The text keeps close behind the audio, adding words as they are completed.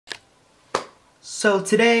So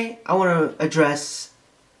today I want to address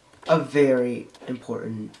a very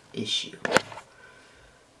important issue.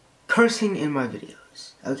 Cursing in my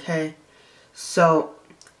videos, okay? So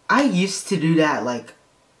I used to do that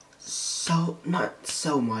not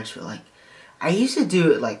so much, but I used to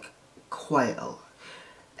do it quite a lot.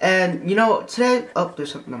 And today, oh,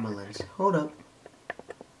 there's something on my lens. Hold up.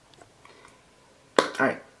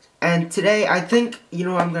 Alright. And today I think,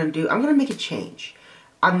 what I'm going to do? I'm going to make a change.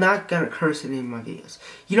 I'm not going to curse in any of my videos.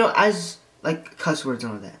 As, cuss words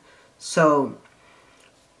and all that. So,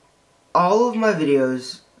 all of my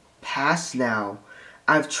videos, past now,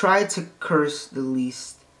 I've tried to curse the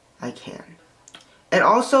least I can. And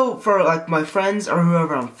also, for, my friends or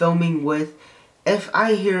whoever I'm filming with, if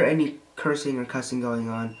I hear any cursing or cussing going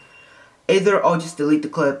on, either I'll just delete the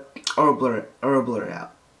clip or blur it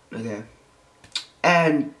out. Okay?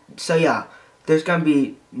 And, so yeah. There's gonna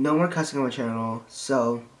be no more cussing on my channel,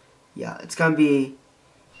 so yeah, it's gonna be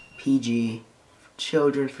PG, for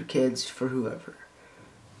children, for kids, for whoever.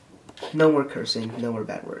 No more cursing, no more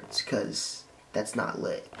bad words, cause that's not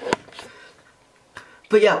lit.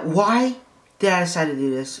 But yeah, why did I decide to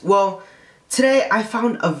do this? Well, today I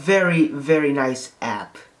found a very, very nice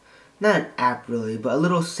app. Not an app really, but a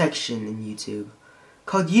little section in YouTube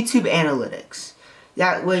called YouTube Analytics.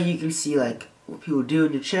 That way you can see what people do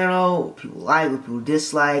in your channel, what people like, what people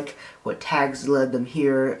dislike, what tags led them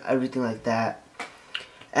here, everything like that.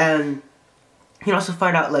 And you can also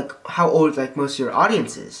find out how old most of your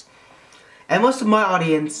audience is. And most of my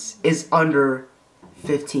audience is under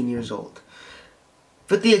 15 years old.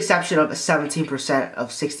 With the exception of 17% of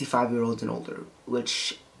 65-year-olds and older,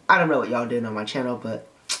 which I don't know what y'all doing on my channel, but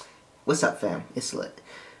what's up, fam? It's lit.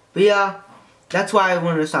 But yeah, that's why I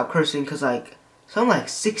wanted to stop cursing, cause some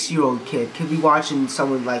 6-year-old kid could be watching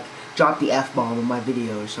someone drop the F-bomb in my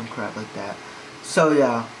video or some crap like that. So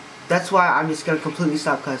yeah, that's why I'm just gonna completely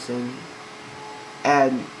stop cussing.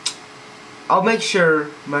 And I'll make sure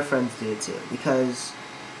my friends do it too, because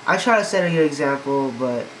I try to set a good example,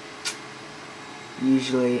 but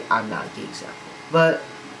usually I'm not a good example. But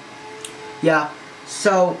yeah,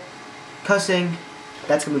 so cussing,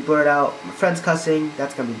 that's gonna be blurred out. My friends cussing,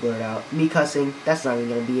 that's gonna be blurred out. Me cussing, that's not even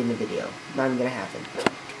gonna be in the video. Not even gonna happen.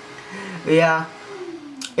 But yeah,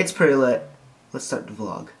 it's pretty lit. Let's start the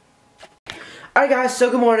vlog. Alright guys, so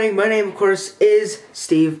good morning. My name, of course, is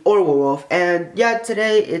Steve or Werewolf. And yeah,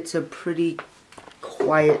 today it's a pretty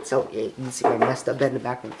quiet, so yeah, you can see my messed up bed in the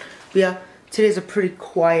background. But yeah, today's a pretty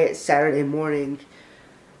quiet Saturday morning.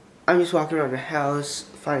 I'm just walking around the house,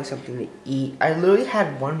 finding something to eat. I literally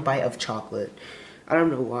had one bite of chocolate. I don't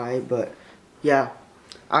know why, but yeah,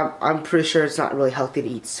 I'm pretty sure it's not really healthy to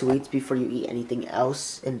eat sweets before you eat anything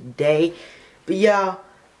else in the day. But yeah,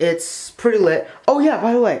 it's pretty lit. Oh yeah,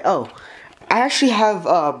 by the way, I actually have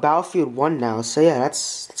Battlefield 1 now, so yeah,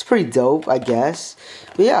 that's pretty dope, I guess.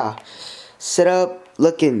 But yeah, setup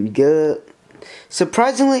looking good.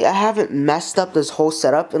 Surprisingly, I haven't messed up this whole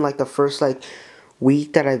setup in the first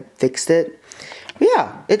week that I fixed it. But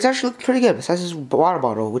yeah, it's actually looking pretty good, besides this water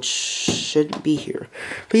bottle, which shouldn't be here.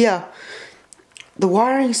 But yeah, the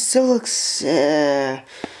wiring still looks, and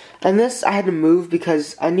this I had to move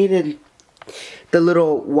because I needed the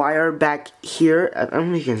little wire back here. I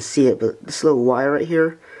don't know if you can see it, but this little wire right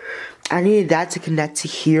here, I needed that to connect to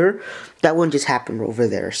here. That wouldn't just happen over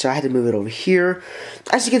there, so I had to move it over here.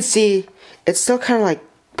 As you can see, it's still kind of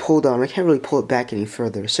pulled on. I can't really pull it back any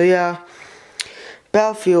further. So yeah,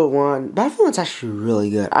 Battlefield 1's actually really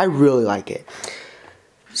good. I really like it.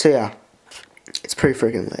 So yeah, it's pretty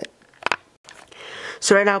freaking lit.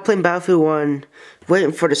 So right now I'm playing Battlefield 1,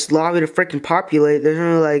 waiting for this lobby to freaking populate. There's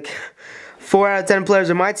only 4 out of 10 players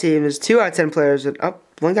on my team. There's 2 out of 10 players, and oh,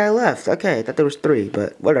 one guy left. Okay, I thought there was 3,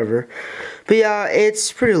 but whatever. But yeah,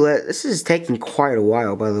 it's pretty lit. This is taking quite a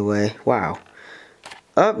while, by the way. Wow.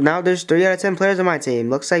 Oh, now there's 3 out of 10 players on my team.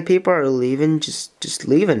 Looks like people are leaving, just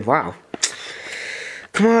leaving. Wow.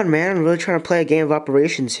 Come on, man. I'm really trying to play a game of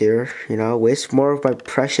operations here. Waste more of my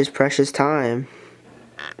precious, precious time.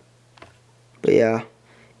 But yeah,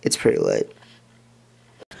 it's pretty lit.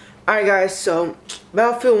 Alright guys, so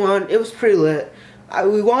Battlefield 1, it was pretty lit.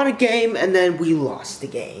 We won a game and then we lost the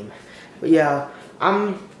game. But yeah,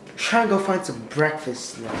 I'm trying to go find some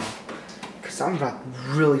breakfast now, because I'm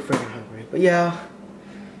really freaking hungry. But yeah,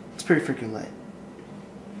 it's pretty freaking lit.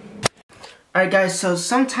 Alright guys, so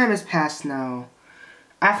some time has passed now.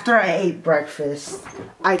 After I ate breakfast,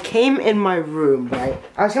 I came in my room, right?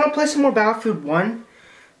 I was gonna play some more Battlefield 1,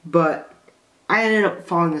 but I ended up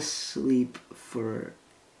falling asleep for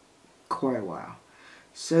quite a while.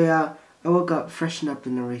 So yeah, I woke up, freshened up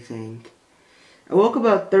and everything. I woke up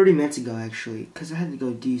about 30 minutes ago, actually, because I had to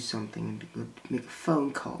go do something and to go make a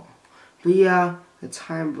phone call. But yeah, the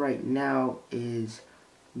time right now is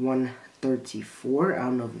 1:34. I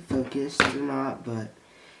don't know if it focused or not, but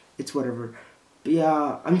it's whatever. But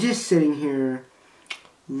yeah, I'm just sitting here,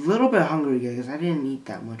 a little bit hungry because I didn't eat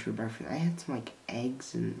that much for breakfast. I had some like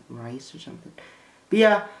eggs and rice or something. But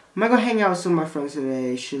yeah, I'm gonna go hang out with some of my friends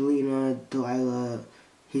today. Shalina, Delilah,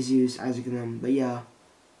 Jesus, Isaac, and them. But yeah,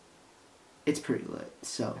 it's pretty lit.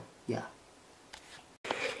 So yeah.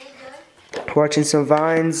 Watching some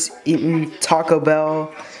Vines, eating Taco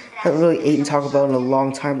Bell. Haven't really eaten Taco Bell in a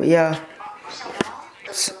long time, but yeah,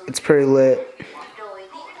 it's pretty lit.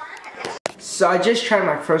 So I just tried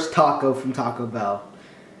my first taco from Taco Bell,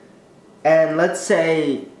 and let's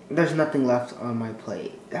say there's nothing left on my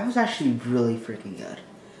plate. That was actually really freaking good.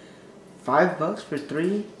 $5 for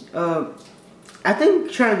 3. I think I'm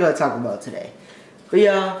trying to go to Taco Bell today. But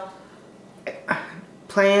yeah,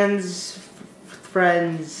 plans,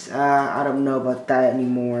 friends, I don't know about that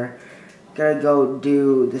anymore. Gotta go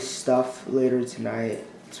do this stuff later tonight.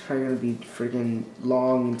 It's probably gonna be freaking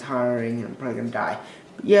long and tiring, and I'm probably gonna die.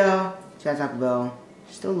 But yeah, shout out Taco Bell.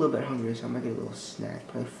 Still a little bit hungry, so I might get a little snack,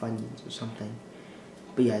 probably Funyuns or something.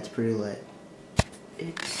 But yeah, it's pretty lit.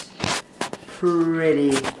 It's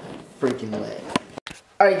pretty freaking lit.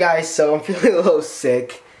 Alright guys, so I'm feeling a little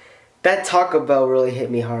sick. That Taco Bell really hit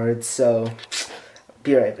me hard, so I'll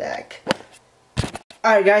be right back.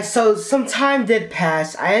 Alright guys, so some time did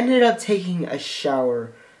pass. I ended up taking a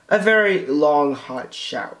shower. A very long, hot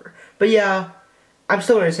shower. But yeah, I'm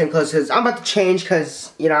still wearing the same clothes because I'm about to change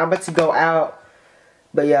because, you know, I'm about to go out.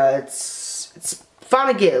 But yeah, it's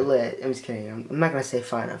finna get lit. I'm just kidding. I'm not gonna say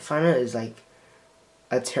finna. Finna is like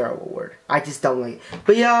a terrible word. I just don't like it.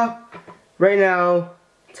 But yeah, right now,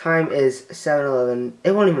 time is 7:11.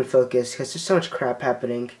 It won't even focus because there's so much crap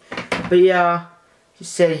happening. But yeah,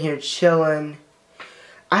 just sitting here chilling.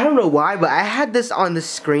 I don't know why, but I had this on the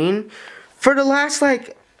screen for the last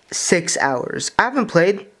like 6 hours. I haven't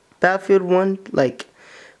played Battlefield 1 like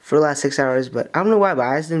for the last 6 hours, but I don't know why, but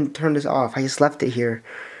I just didn't turn this off. I just left it here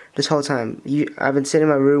this whole time. I've been sitting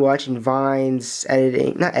in my room watching Vines,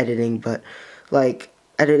 not editing, but like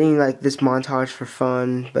editing like this montage for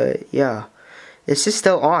fun. But yeah, it's just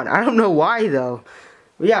still on. I don't know why though.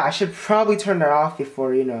 But yeah, I should probably turn that off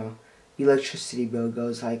before, you know, the electricity bill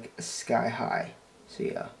goes like sky high. So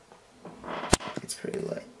yeah, it's pretty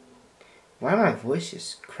lit. Why did my voice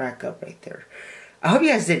just crack up right there? I hope you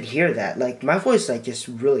guys didn't hear that. Like, my voice like just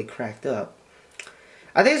really cracked up.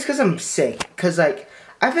 I think it's because I'm sick. Cause like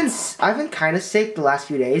I've been kind of sick the last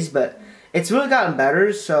few days, but it's really gotten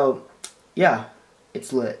better. So yeah,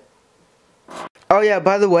 it's lit. Oh yeah,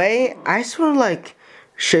 by the way, I just want to like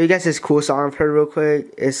show you guys this cool song I've heard real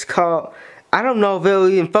quick. It's called, I don't know if it'll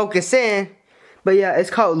even focus in, but yeah, it's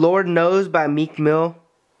called Lord Knows by Meek Mill.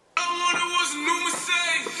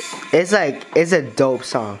 It's like, it's a dope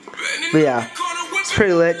song. But yeah, it's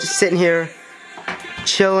pretty lit. Just sitting here,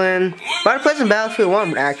 chilling. About to play some Battlefield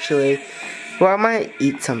 1 actually. Well, I might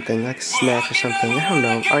eat something, like a snack or something. I don't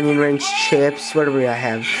know. Onion rings, chips, whatever I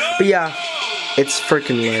have. But yeah, it's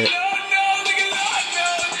freaking lit.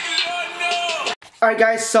 Alright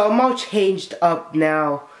guys, so I'm all changed up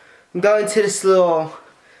now. I'm going to this little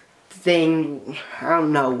thing. I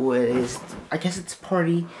don't know what it is. I guess it's a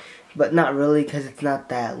party, but not really because it's not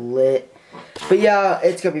that lit. But yeah,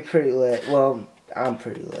 it's gonna be pretty lit. Well, I'm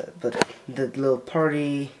pretty lit, but the little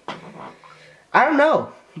party, I don't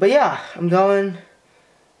know. But yeah, I'm going.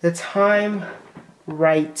 The time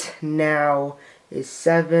right now is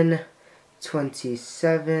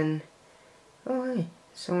 7:27. Oh hey,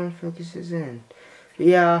 someone focuses in. But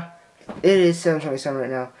yeah, it is 7:27 right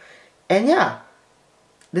now. And yeah,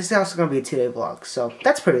 this is also going to be a 2-day vlog, so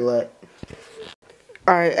that's pretty lit.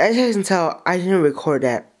 Alright, as you guys can tell, I didn't record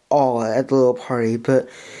at all at the little party, but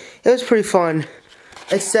it was pretty fun.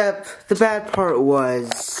 Except, the bad part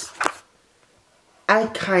was, I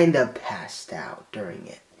kind of passed out during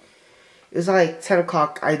it. It was like 10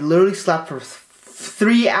 o'clock. I literally slept for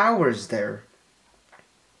 3 hours there.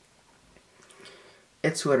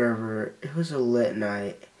 It's whatever. It was a lit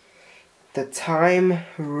night. The time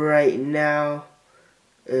right now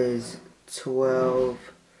is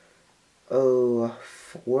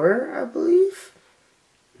 12:04, I believe.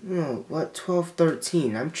 No, what?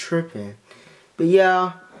 12:13. I'm tripping. But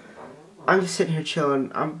yeah, I'm just sitting here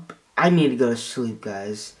chilling. I need to go to sleep,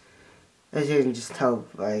 guys. As you can just tell,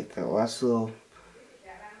 like the last little.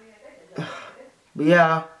 But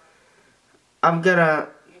yeah, I'm gonna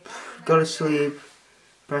go to sleep,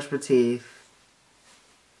 brush my teeth.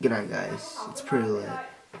 Good night, guys. It's pretty late.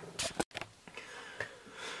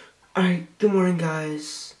 Alright, good morning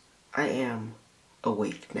guys. I am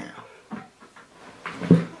awake now.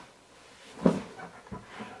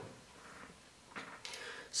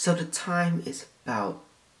 So the time is about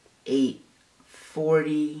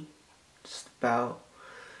 8:40, just about.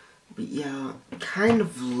 But yeah, kind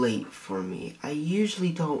of late for me. I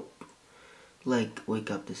usually don't like wake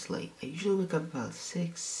up this late. I usually wake up about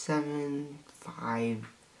 6, 7, 5.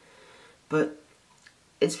 But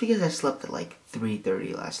it's because I slept at like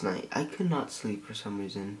 3:30 last night. I could not sleep for some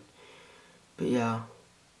reason. But yeah,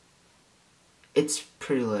 it's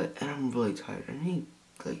pretty late and I'm really tired. I need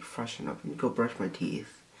to like freshen up. I need to go brush my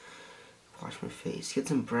teeth, wash my face, get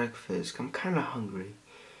some breakfast. I'm kind of hungry.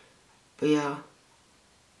 But yeah,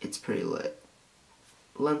 it's pretty lit.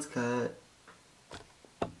 Lens cut.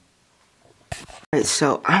 Alright,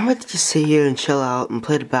 so I'm about to just sit here and chill out and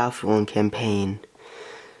play the Battlefield 1 campaign.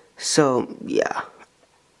 So yeah,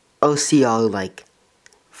 I'll see y'all in like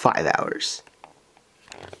 5 hours.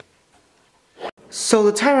 So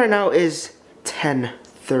the time right now is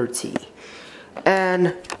 10:30.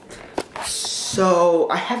 And so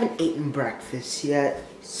I haven't eaten breakfast yet.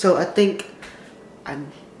 So I think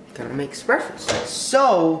I'm gonna make some breakfast.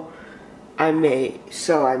 So I made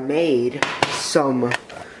some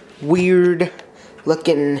weird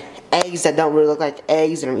looking eggs that don't really look like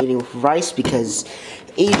eggs, and I'm eating with rice because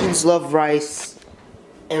Asians love rice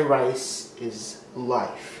and rice is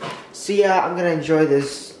life. So yeah, I'm gonna enjoy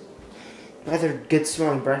this rather good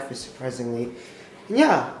smelling breakfast, surprisingly. And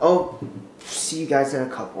yeah, I'll see you guys in a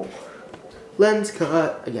couple. Lens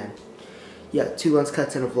cut again. Yeah, 2 lens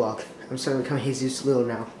cuts in a vlog. I'm starting to become Jesus Lil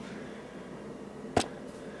now.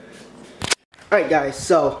 Alright guys,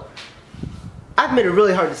 so I've made a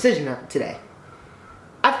really hard decision today.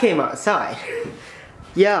 I've came outside.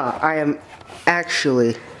 Yeah, I am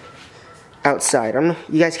actually outside.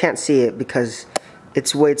 You guys can't see it because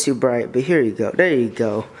it's way too bright, but here you go. There you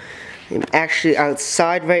go. I'm actually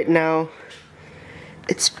outside right now.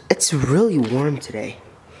 It's really warm today.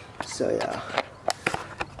 So yeah.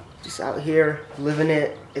 Just out here living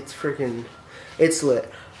it. It's lit.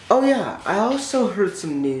 Oh yeah, I also heard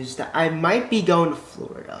some news that I might be going to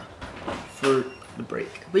Florida for the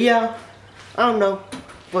break. But yeah, I don't know.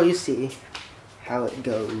 Well, you see how it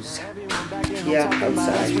goes. Yeah,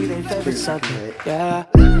 outside. Yeah.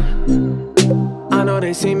 I know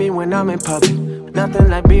they see me when I'm in public. Nothing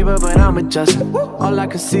like Bieber, but I'm adjusting. All I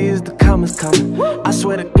can see is the comments coming. I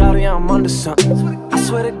swear to God, yeah, I'm onto something. I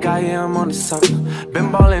swear to God, yeah, I'm onto something. Been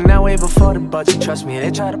balling that way before the budget. Trust me,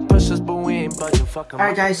 they try to push us, but we ain't budging. Fuck 'em.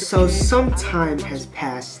 Alright guys, so some time has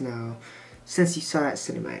passed now since you saw that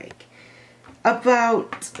cinematic.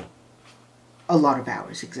 About a lot of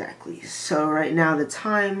hours exactly. So right now the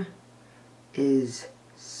time is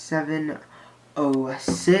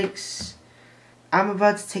 7:06. I'm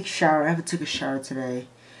about to take a shower. I haven't took a shower today.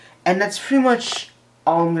 And that's pretty much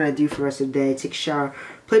all I'm going to do for the rest of the day. Take a shower,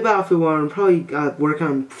 play Battlefield 1, probably work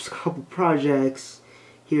on a couple projects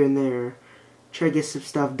here and there. Try to get some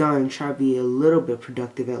stuff done. Try to be a little bit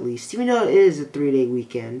productive at least. Even though it is a 3-day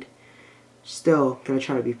weekend. Still going to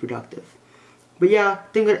try to be productive. But yeah, I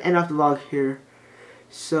think I'm going to end off the vlog here.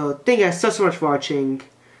 So thank you guys so much for watching.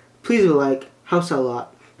 Please leave a like. Helps out a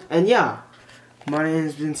lot. And yeah, my name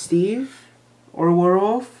has been Steve. Or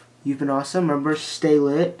Werewolf. You've been awesome. Remember, stay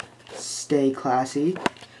lit, stay classy,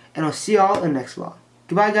 and I'll see y'all in the next vlog.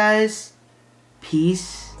 Goodbye, guys.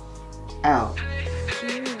 Peace out.